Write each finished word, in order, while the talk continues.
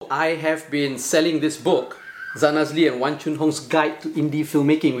I have been selling this book, Zan Azli and Wan Chun Hong's Guide to Indie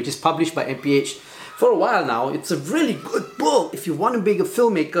Filmmaking, which is published by MPH. For a while now. It's a really good book if you want to be a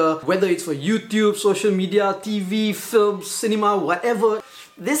filmmaker, whether it's for YouTube, social media, TV, film, cinema, whatever.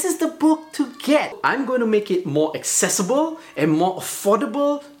 This is the book to get. I'm going to make it more accessible and more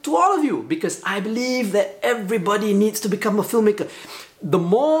affordable to all of you because I believe that everybody needs to become a filmmaker. The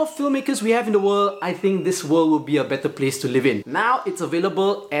more filmmakers we have in the world, I think this world will be a better place to live in. Now it's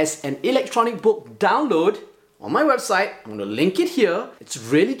available as an electronic book download on my website. I'm going to link it here. It's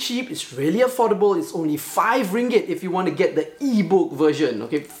really cheap, it's really affordable. It's only 5 ringgit if you want to get the ebook version.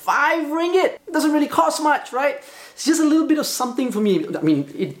 Okay, 5 ringgit. It doesn't really cost much, right? It's just a little bit of something for me. I mean,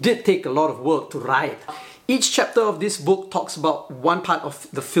 it did take a lot of work to write. Each chapter of this book talks about one part of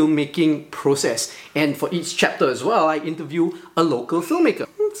the filmmaking process. And for each chapter as well, I interview a local filmmaker.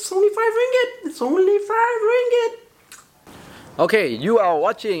 It's only 5 ringgit. It's only 5 ringgit. Okay, you are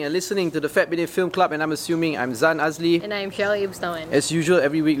watching and listening to the Fat Bini Film Club, and I'm assuming I'm Zan Azli. And I'm Cheryl Ibstawan. As usual,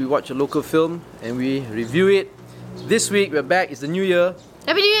 every week we watch a local film and we review it. This week we're back, it's the new year.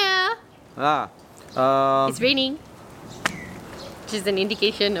 Happy New Year! It's raining, which is an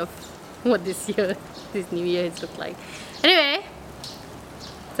indication of what this new year has looked like. Anyway,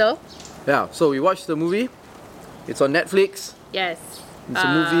 so we watched the movie. It's on Netflix. yes, It's a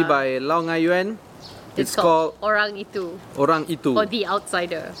movie by Lau Ngai Yuan. it's called Orang Itu, Orang Itu. or The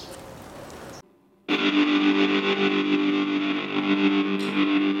Outsider.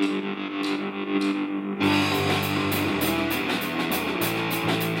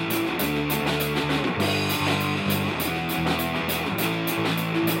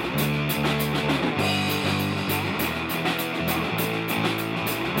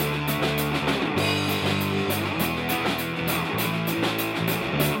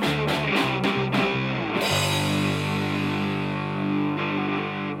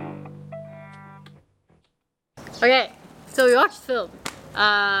 Okay, so we watched the film.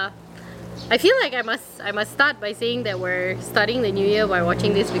 I feel like I must start by saying that we're starting the new year by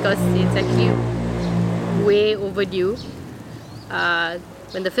watching this because it's actually way overdue.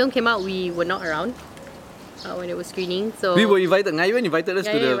 When the film came out, we were not around when it was screening. So we were invited. Ngai Yuan invited us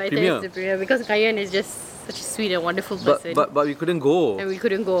to the premiere. Us to the premiere because Ngai Yuan is just such a sweet and wonderful person. But we couldn't go. And we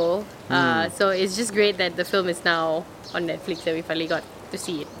couldn't go. So it's just great that the film is now on Netflix and we finally got to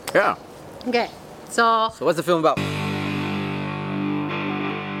see it. Yeah. Okay, so what's the film about?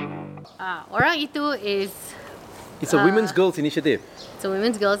 Orang Itu is... It's a women's girls initiative. It's a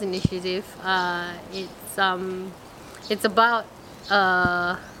women's girls initiative. It's about...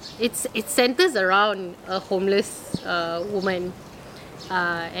 it centers around a homeless woman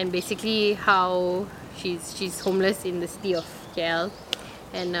and basically how she's homeless in the city of KL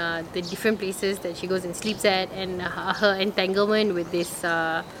and the different places that she goes and sleeps at and her entanglement with this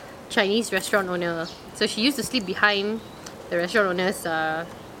Chinese restaurant owner. So she used to sleep behind the restaurant owner's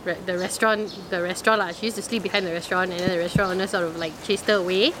the restaurant lah. She used to sleep behind the restaurant, and then the restaurant owner sort of like chased her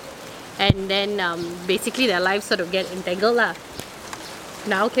away, and then basically their lives sort of get entangled lah.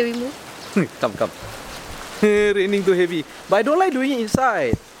 Now can we move? Come. Raining too heavy. But I don't like doing it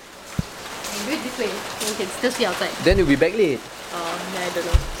inside. You do it this way, so you can still see outside. Then you'll be back late. Oh, yeah, I don't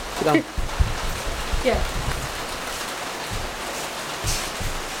know. Sit down. Yeah.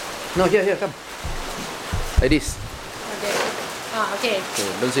 No, here, come. Like this. Okay. Okay.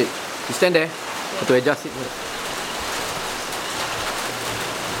 Okay, don't sit. You stand there. Have to adjust it.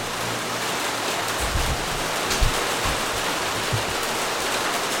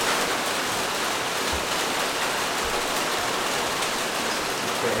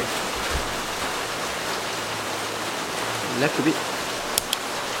 Okay. Left a bit.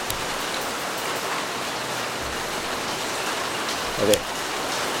 Okay.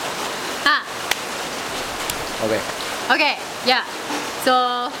 Okay, yeah.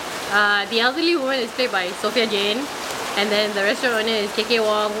 So, the elderly woman is played by Sophia Jane, and then the restaurant owner is KK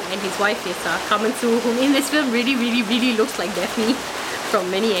Wong, and his wife is Carmen Su, whom in this film really looks like Daphne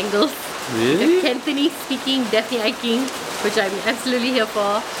from many angles. Really? Cantonese speaking Daphne Aiking, which I'm absolutely here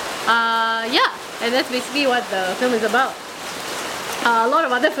for. Yeah, and that's basically what the film is about. A lot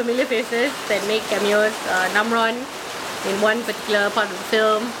of other familiar faces that make cameos. Namron in one particular part of the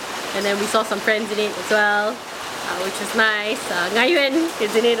film, and then we saw some friends in it as well, which was nice. Ngai Yuan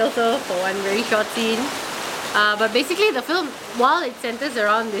is in it also for one very short scene. But basically the film, while it centers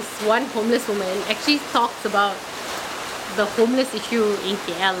around this one homeless woman, actually talks about the homeless issue in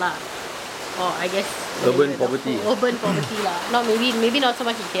KL lah. Or I guess urban poverty. Urban poverty lah. Not maybe not so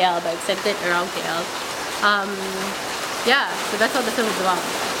much in KL, but it's centered around KL. Yeah, so that's what the film is about.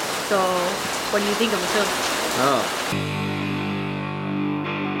 So what do you think of the film?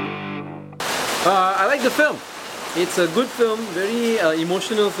 I like the film. It's a good film, very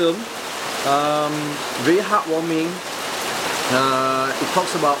emotional film, very heartwarming. It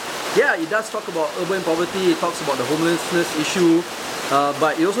talks about, it does talk about urban poverty. It talks about the homelessness issue,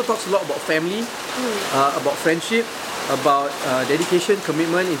 but it also talks a lot about family, about friendship, about dedication,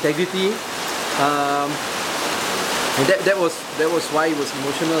 commitment, integrity. And that was why it was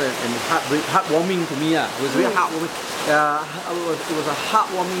emotional and heartwarming to me. It was very heartwarming. It was a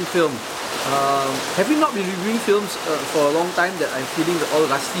heartwarming film. Have you not been reviewing films for a long time that I'm feeling all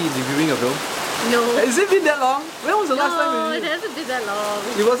rusty in reviewing a film? No. Has it been that long? When was the last time No, we it hasn't been that long.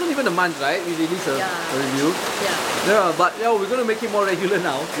 It wasn't even a month, right? We released a review. Yeah. But we're going to make it more regular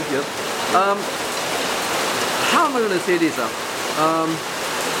now this year. How am I going to say this?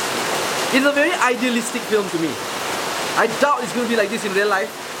 It's a very idealistic film to me. I doubt it's going to be like this in real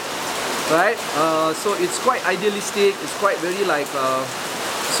life, right? So it's quite idealistic. It's quite very like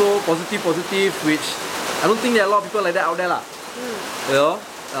so positive, which I don't think there are a lot of people like that out there, lah. You know,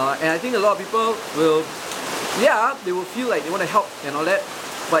 and I think a lot of people will, they will feel like they want to help and all that,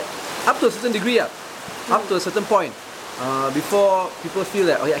 but up to a certain degree, up to a certain point, before people feel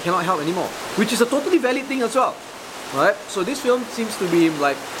that I cannot help anymore, which is a totally valid thing as well, right? So this film seems to be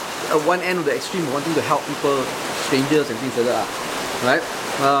like one end of the extreme, wanting to help people, strangers and things like that, right?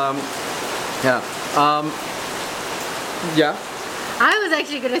 I was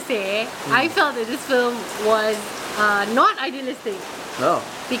actually gonna say I felt that this film was not idealistic. Oh.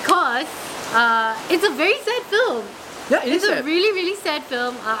 Because it's a very sad film. Yeah, it is It's a sad. really, really sad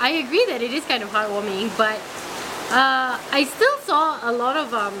film. I agree that it is kind of heartwarming, but I still saw a lot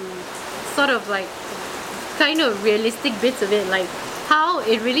of sort of like kind of realistic bits of it, like how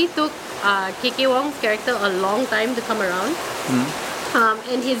it really took KK Wong's character a long time to come around.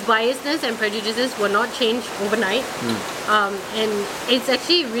 And his biasness and prejudices were not changed overnight. And it's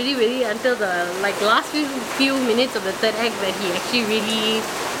actually really, really until the last few minutes of the third act that he actually really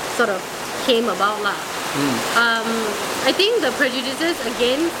sort of came about lah. I think the prejudices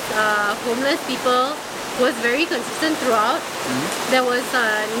against homeless people was very consistent throughout. There was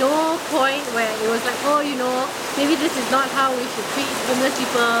no point where it was like, oh, maybe this is not how we should treat homeless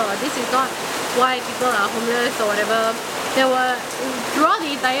people, or this is not why people are homeless or whatever. There were, throughout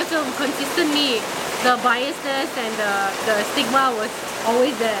the entire film, consistently, the biasness and the stigma was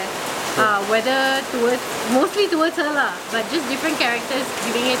always there. Whether mostly towards her lah, but just different characters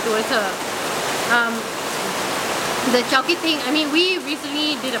giving it towards her. The Chowkit thing, I mean, we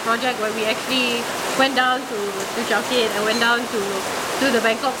recently did a project where we actually went down to Chowkit and went down to the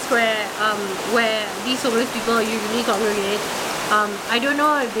Bangkok Square, where these homeless people usually congregate. I don't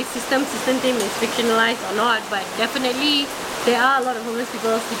know if the system team is fictionalized or not, but definitely there are a lot of homeless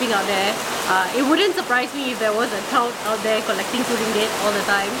people sleeping out there. It wouldn't surprise me if there was a tout out there collecting food ringgit all the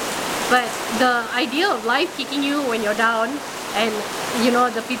time. But the idea of life kicking you when you're down, and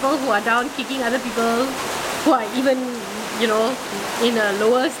the people who are down kicking other people who are even in a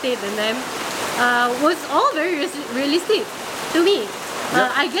lower state than them, was all very realistic to me.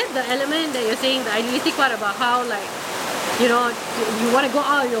 I get the element that you're saying, the idealistic part about how you want to go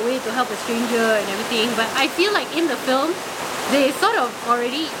out of your way to help a stranger and everything, but I feel like in the film they sort of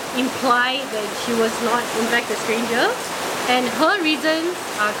already imply that she was not in fact a stranger, and her reasons,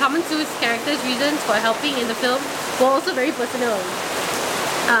 Kamen Su's character's reasons for helping in the film were also very personal,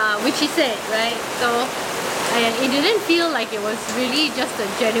 which she said, right? So it didn't feel like it was really just a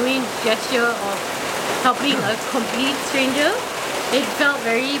genuine gesture of helping a complete stranger. It felt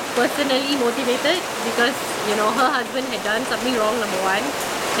very personally motivated because, her husband had done something wrong, number one.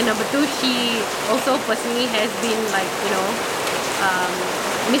 And number two, she also personally has been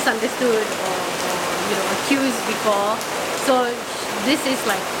misunderstood or accused before. So this is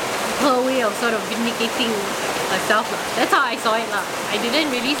like her way of sort of vindicating herself. That's how I saw it. I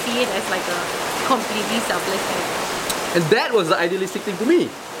didn't really see it as like a completely selfless thing. And that was the idealistic thing to me.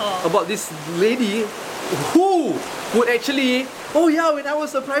 About this lady who would actually, when I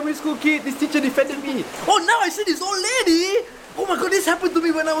was a primary school kid, this teacher defended me. Oh, now I see this old lady. Oh my god, this happened to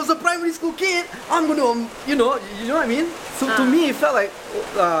me when I was a primary school kid. I'm gonna, you know what I mean? So to me, it felt like,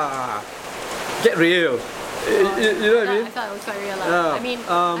 get real. You know what I mean? I thought it was quite real. Yeah. I mean,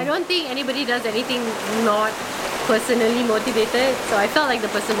 I don't think anybody does anything not personally motivated, so I felt like the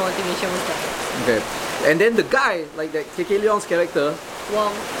personal motivation was there. Okay. And then the guy, like that KK Leong's character,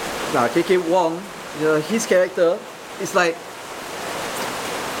 Wong. KK Wong, his character is like,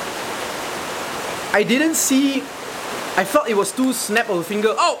 I felt it was too snap of a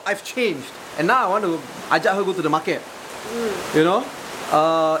finger. Oh, I've changed, and now I want to ajak her go to the market.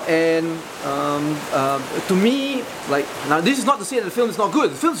 To me, now this is not to say that the film is not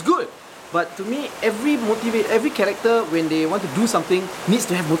good. The film's good, But to me, every character, when they want to do something, needs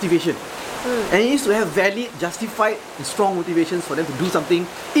to have motivation. And it needs to have valid, justified, and strong motivations for them to do something.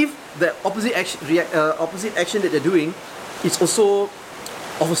 If the opposite action that they're doing is also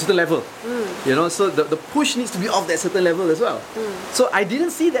of a certain level, you know, so the push needs to be of that certain level as well. So I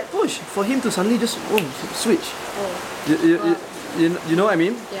didn't see that push for him to suddenly just switch. You know what I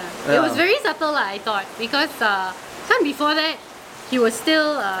mean? Yeah. It was very subtle, I thought, because time before that, he was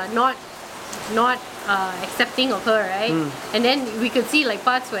still not accepting of her, right? And then we could see like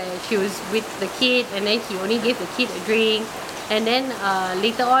parts where she was with the kid, and then he only gave the kid a drink. And then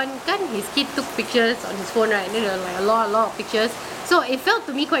later on, his kid took pictures on his phone, right? And then there were like a lot of pictures. So it felt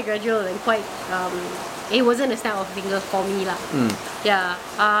to me quite gradual and quite. It wasn't a snap of finger for me, lah. Yeah.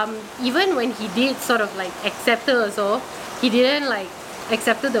 Even when he did sort of like accept her, also, he didn't like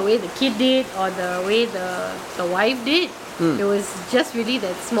accept her the way the kid did or the way the wife did. It was just really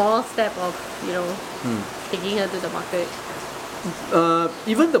that small step of, you know, taking her to the market.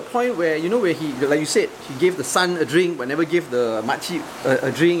 Even the point where, you know, where he, like you said, he gave the son a drink but never gave the makcik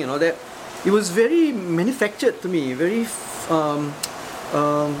a drink and all that, it was very manufactured to me, very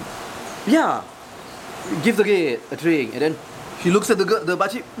yeah, give the kid a drink, and then he looks at the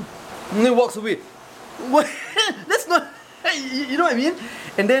makcik and then walks away. What? That's not, you know what I mean?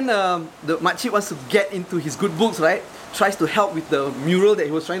 And then the makcik wants to get into his good books, right? Tries to help with the mural that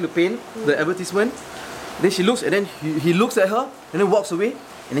he was trying to paint, the advertisement. Then she looks, and then he looks at her, and then walks away,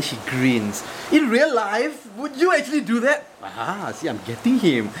 and then she grins. In real life, would you actually do that? See, I'm getting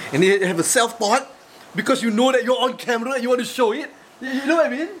him. And they have a self-thought, because you know that you're on camera, you want to show it. You know what I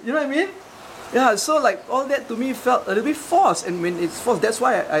mean? You know what I mean? Yeah, so like all that to me felt a little bit forced, and when it's forced, that's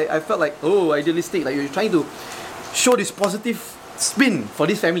why I felt like, oh, idealistic, like you're trying to show this positive spin for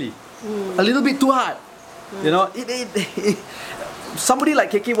this family. A little bit too hard. You know, somebody like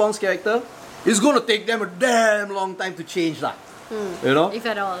KK Wong's character, it's going to take them a damn long time to change lah. You know? If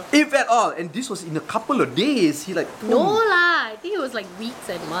at all. If at all. And this was in a couple of days. He like... No lah. I think it was like weeks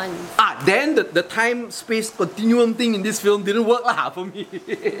and months. Then the time-space continuum thing in this film didn't work lah for me.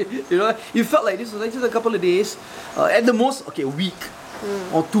 You know? It felt like this was like just a couple of days. At the most, okay, a week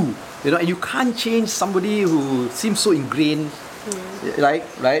or two. You know? And you can't change somebody who seems so ingrained. Like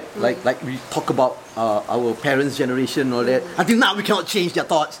we talk about our parents' generation and all that. Until now, we cannot change their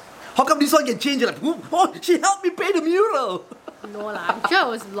thoughts. How come this one can change? Like, oh, she helped me paint the mural. No lah, I'm sure it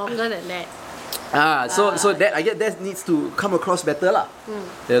was longer than that. So that I guess that needs to come across better lah.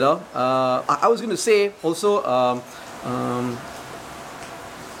 You know, I was going to say also,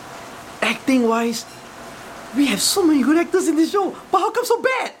 acting wise, we have so many good actors in this show, but how come so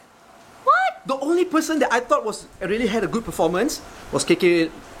bad? What? The only person that I thought really had a good performance was KK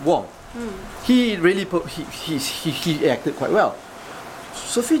Wong. He really he acted quite well.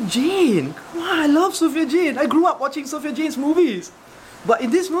 Sophia Jane, wow, I love Sophia Jane. I grew up watching Sophia Jane's movies, but in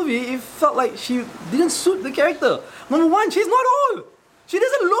this movie, it felt like she didn't suit the character. Number one, she's not old. She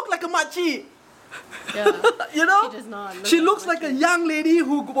doesn't look like a makcik. Yeah. You know, she does not. She looks like a young lady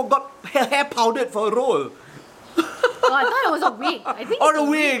who got her hair powdered for a role. Oh, I thought it was a wig. I think Or it's a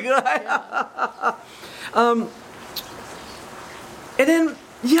wig, right? Yeah. And then,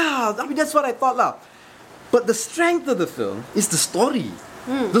 yeah, I mean, that's what I thought lah. But the strength of the film is the story.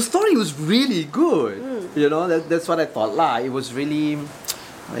 The story was really good. You know, that's what I thought lah. It was really,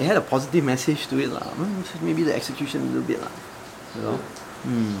 it had a positive message to it lah. Maybe the execution a little bit lah. You know.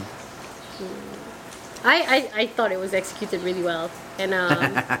 I thought it was executed really well, and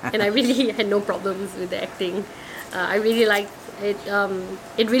and I really had no problems with the acting. I really liked it.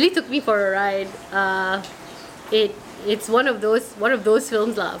 It really took me for a ride. It's one of those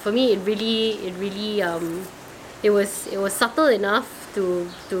films lah. For me, it really it was subtle enough to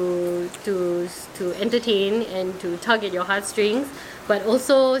entertain and to tug at your heartstrings, but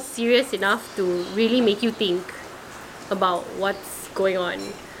also serious enough to really make you think about what's going on.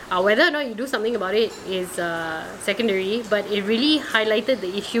 Whether or not you do something about it is secondary, but it really highlighted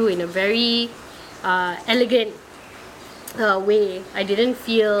the issue in a very elegant way. I didn't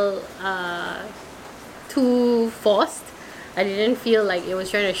feel too forced. I didn't feel like it was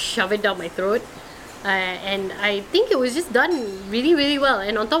trying to shove it down my throat. And I think it was just done really, really well.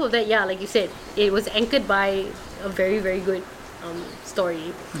 And on top of that, yeah, like you said, it was anchored by a very, very good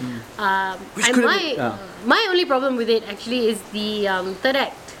story. My only problem with it actually is the third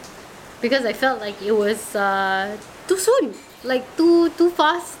act, because I felt like it was too soon, like too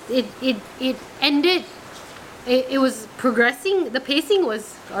fast. It ended. It was progressing. The pacing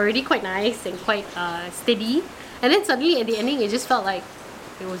was already quite nice and quite steady, and then suddenly at the ending, it just felt like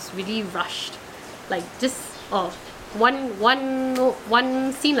it was really rushed. Like just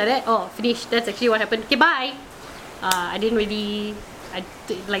one scene like that. Oh, finished. That's actually what happened. Okay, bye. I didn't really,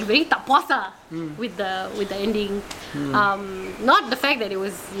 like very tak puas lah with the ending. Not the fact that it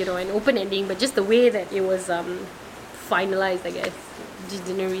was an open ending, but just the way that it was finalized. I guess just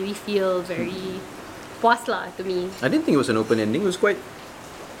didn't really feel very puas lah to me. I didn't think it was an open ending. It was quite.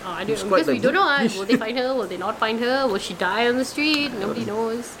 I don't know, because we don't know. Will they find her? Will they not find her? Will she die on the street? Nobody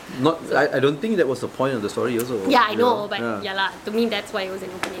knows. I don't think that was the point of the story also. Yeah, I know, but yeah lah. To me, that's why it was an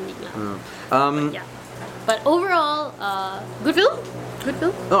open ending lah. But, yeah. But overall, good film. Good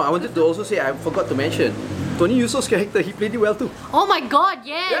film. No, I wanted to also say, I forgot to mention, Tony Yusuf's character, he played it well too. Oh my god,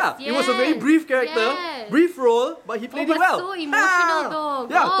 yes! Yeah, yes, it was a very brief character, yes. brief role, but he played it well. So emotional though.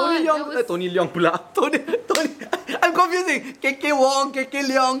 Yeah, God, Tony Leong pula. Tony, I'm confusing. KK Wong, KK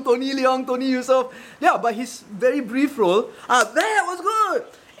Leong, Tony Yusuf. Yeah, but his very brief role, that was good.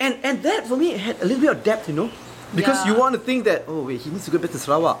 And that for me had a little bit of depth, Because you want to think that, oh wait, he needs to go back to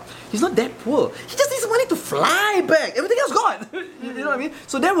Sarawak. He's not that poor. He just needs money to fly back. Everything else gone. You know what I mean?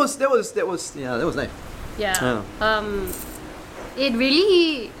 So that was nice. Yeah. It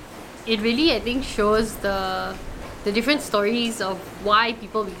really I think shows the different stories of why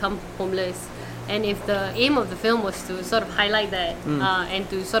people become homeless. And if the aim of the film was to sort of highlight that and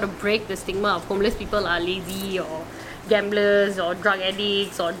to sort of break the stigma of homeless people are lazy or gamblers or drug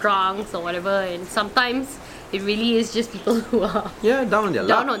addicts or drunks or whatever, and sometimes it really is just people who are down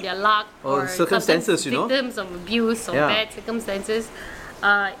on their luck or circumstances, victims of abuse or bad circumstances.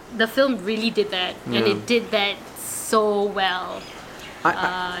 The film really did that, and it did that so well.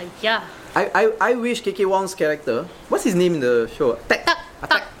 I wish KK Wong's character, what's his name in the show?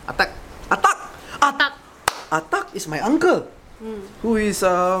 Atak is my uncle, who is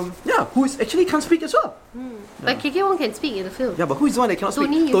actually can't speak as well. But KK Wong can speak in the film. Yeah, but who is the one that cannot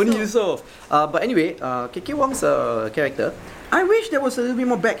speak? Tony Yusuf. But anyway, KK Wong's character, I wish there was a little bit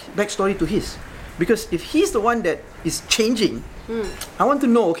more backstory to his. Because if he's the one that is changing, I want to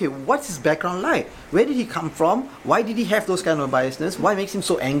know, okay, what's his background like? Where did he come from? Why did he have those kind of biasness? Why makes him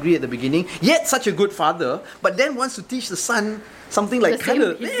so angry at the beginning? Yet such a good father, but then wants to teach the son something like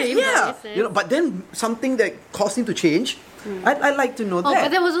but then something that caused him to change. I'd like to know that. But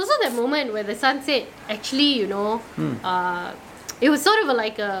there was also that moment where the son said, actually, it was sort of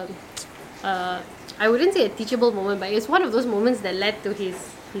like a, I wouldn't say a teachable moment, but it was one of those moments that led to his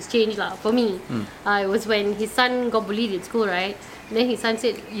change lah. For me, it was when his son got bullied in school, right? And then his son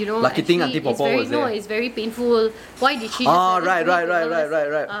said, Lucky thing Auntie Popo was there. It's very painful. Why did she just right.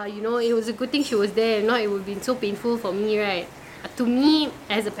 it was a good thing she was there. If not, it would have been so painful for me, right? To me,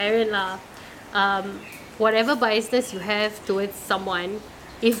 as a parent lah, whatever biasness you have towards someone,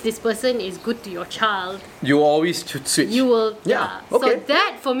 if this person is good to your child, you always should switch. You will, Okay. So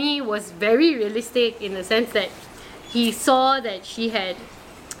that for me was very realistic in the sense that he saw that she had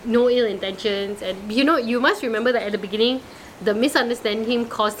no ill intentions, and you must remember that at the beginning, the misunderstanding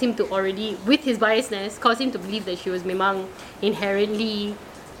caused him to already, with his biasness, caused him to believe that she was memang inherently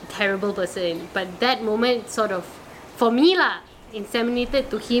a terrible person. But that moment sort of, for me lah,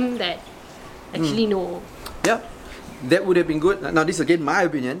 inseminated to him that actually no. Yeah. That would have been good. Now, this is again my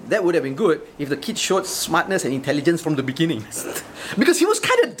opinion. That would have been good if the kid showed smartness and intelligence from the beginning, because he was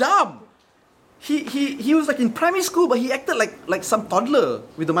kind of dumb. He was like in primary school, but he acted like some toddler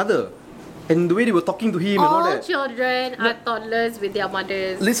with the mother, and the way they were talking to him and all that. All children are toddlers with their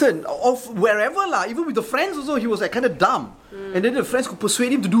mothers. Listen, of wherever lah, even with the friends also, he was like kind of dumb, and then the friends could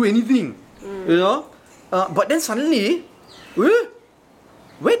persuade him to do anything, But then suddenly,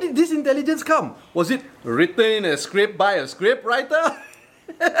 where did this intelligence come? Was it written in a script by a script writer?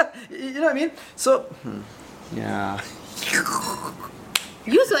 You know what I mean? So, yeah.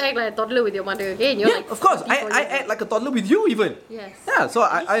 You used to act like a toddler with your mother, okay? Yeah, of course. I act like a toddler with you even. Yes. Yeah, so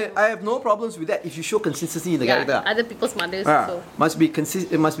I have no problems with that if you show consistency in the character. Other people's mothers also. It must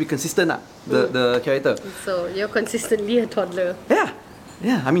be consistent, the character. So you're consistently a toddler. Yeah.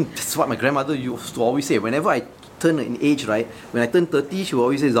 I mean, that's what my grandmother used to always say. Whenever I turn in age, right? When I turn 30, she will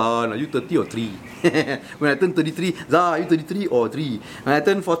always say, Zan, are you 30 or 3? When I turn 33, Zan, are you 33 or 3? When I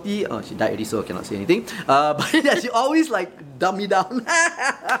turn 40, she died already, so I cannot say anything. But yeah, she always like dumb me down.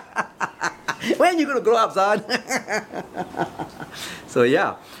 When you gonna grow up, Zan? So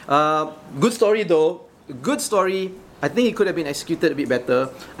yeah, good story though. Good story. I think it could have been executed a bit better.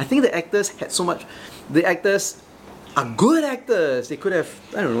 I think the actors had so much. The actors are good actors. They could have,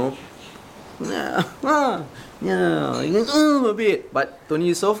 I don't know. A bit. But Tony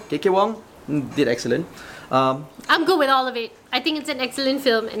Yusuf, KK Wong did excellent. I'm good with all of it. I think it's an excellent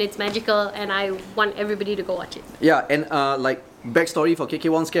film and it's magical, and I want everybody to go watch it. Yeah, and like backstory for KK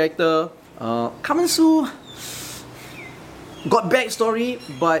Wong's character, Kamen Su. got backstory,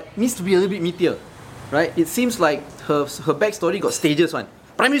 but needs to be a little bit meatier, right? It seems like her backstory got stages one.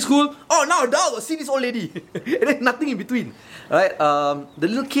 Primary school, oh now adult, see this old lady, and then nothing in between, right? The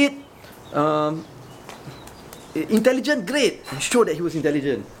little kid, intelligent, great. I'm sure that he was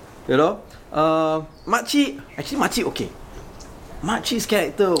intelligent, you know. Makcik, actually makcik okay. Makcik's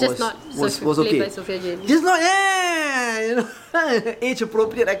character was okay. Played by Sophia Jane. Just not, you know, age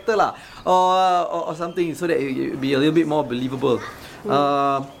appropriate actor lah, or something, so that it be a little bit more believable.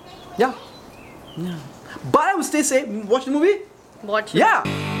 Yeah. But I would still say, watch the movie. Watch it. Yeah.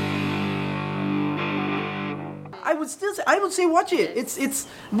 I would say watch it. It's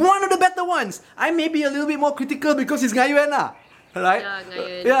one of the better ones. I may be a little bit more critical because it's Ngai Yuan lah. Right? Yeah, Ngai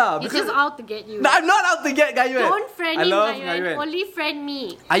Yuan. Yeah, He's just out to get you. No, I'm not out to get Ngai Yuan. Don't friend I him, love Ngai Yuan. Only friend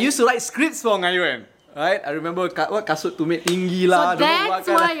me. I used to write scripts for Ngai Yuan. Right? I remember what kasut tumit tinggi lah. So that's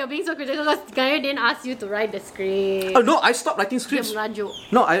why you're being so critical, because Ngai Yuan didn't ask you to write the script. Oh no, I stopped writing scripts.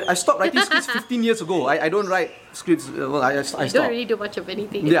 No, I stopped writing scripts 15 years ago. I don't write scripts. Well, I stopped. You don't really do much of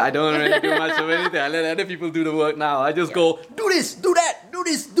anything. Yeah, I don't really do much of anything. I let other people do the work now. I just go, do this, do that, do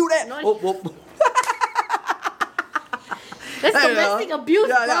this, do that. That's domestic abuse,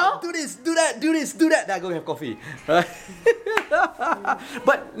 bro. Yeah, do this, do that, do this, do that. Then I go have coffee. Right?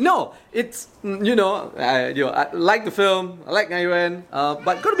 But no, it's, you know, I like the film. I like Ngai Yuan,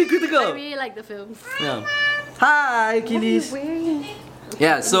 but gotta be critical. I really like the film. Yeah. Hi, Kilis.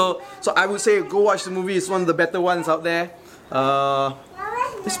 Yeah, so I would say go watch the movie. It's one of the better ones out there.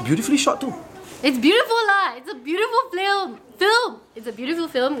 It's beautifully shot too. It's beautiful lah. It's a beautiful film. It's a beautiful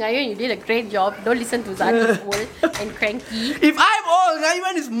film. Ngai Yuan, you did a great job. Don't listen to Zan. He's old and cranky. If I'm old, Ngai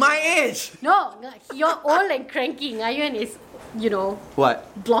Yuan is my age. No, you're old and cranky. Ngai Yuan is, you know, what?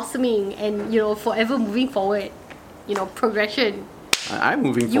 Blossoming and, you know, forever moving forward. You know, progression. I'm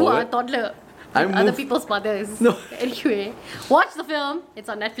moving You forward. are a toddler. Other people's mothers. No. Anyway, watch the film. It's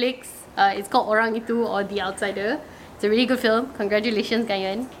on Netflix. It's called Orang Itu or The Outsider. It's a really good film. Congratulations, Ngai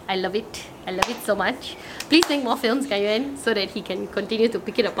Yuan. I love it. I love it so much. Please make more films, Ngai Yuan, so that he can continue to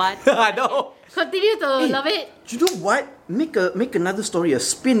pick it apart. I know. Continue to love it. You know what? Make another story, a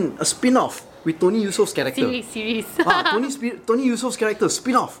spin-off with Tony Yusuf's character. Series. Tony Yusuf's character,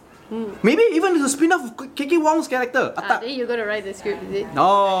 spin-off. Maybe even the spin-off of KK Wong's character. Then you're gonna write the script, is it?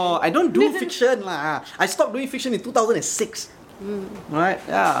 No, I don't do fiction lah. I stopped doing fiction in 2006. Right?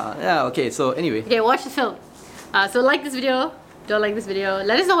 Yeah. Okay. So anyway. Okay, watch the film. So like this video. Don't like this video.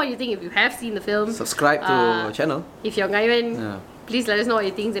 Let us know what you think if you have seen the film. Subscribe to our channel. If you're Ngai Yuan, please let us know what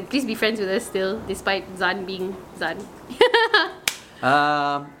you think, and please be friends with us still, despite Zan being Zan.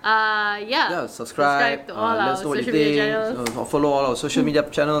 Subscribe to all our let us know what you social media think. channels. Follow all our social media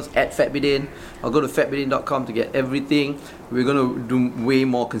channels at Fatbidin, or go to fatbidin.com to get everything. We're gonna do way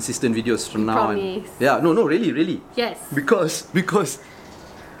more consistent videos from now on. Yeah, no, really. Yes. Because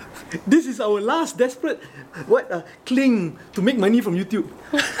this is our last desperate cling to make money from YouTube.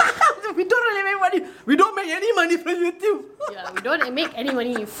 We don't really make money. We don't make any money from YouTube. Yeah, we don't make any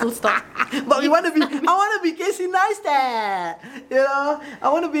money, full stop. But I want to be Casey Neistat. You know, I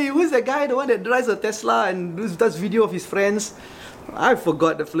want to be, who's that guy, the one that drives a Tesla and does video of his friends? I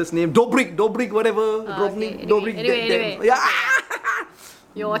forgot the first name. Dobrik, whatever. Anyway. Yeah.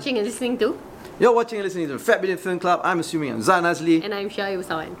 You're watching and listening to? You're watching and listening to Fatbidin Film Club. I'm assuming I'm Zan Azli. And I'm Syah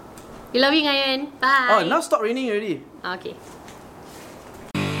Usawan. We love you, Ngai Yuan. Bye. Oh, now stop raining already. Okay.